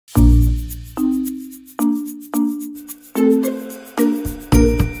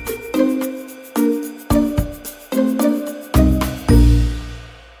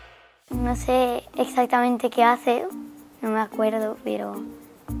sé exactamente qué hace, no me acuerdo, pero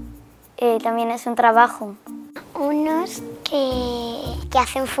también es un trabajo. Unos que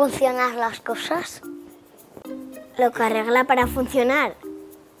hacen funcionar las cosas. Lo que arregla para funcionar.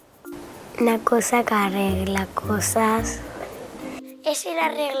 La cosa que arregla cosas. És el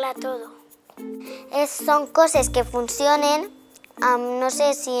arregla todo. Són coses que funcionen, no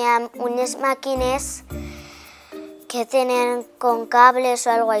sé si amb unes màquines que tenen con cables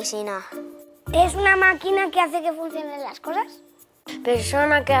o algo així. ¿Es una máquina que hace que funcionen las cosas?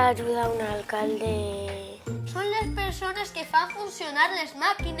 Persona que ajuda a un alcalde. Són les persones que fan funcionar les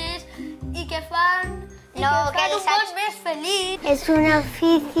màquines i que fan un món més feliç. Es un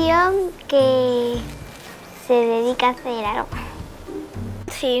oficio que se dedica a hacer algo.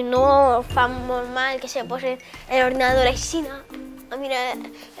 Si no fa molt mal que se posen l'ordinador així a mirar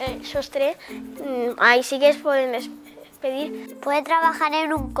el sostre, ahí sí que es pueden despedir. Puede trabajar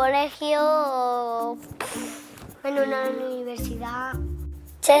en un colegio o En una universitat.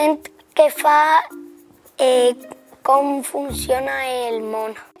 Gent que fa com funciona el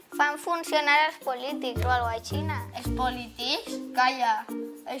món. fan funcionar els polítics o alguna cosa així. Els polítics? Calla,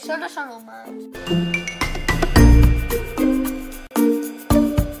 això no són humans.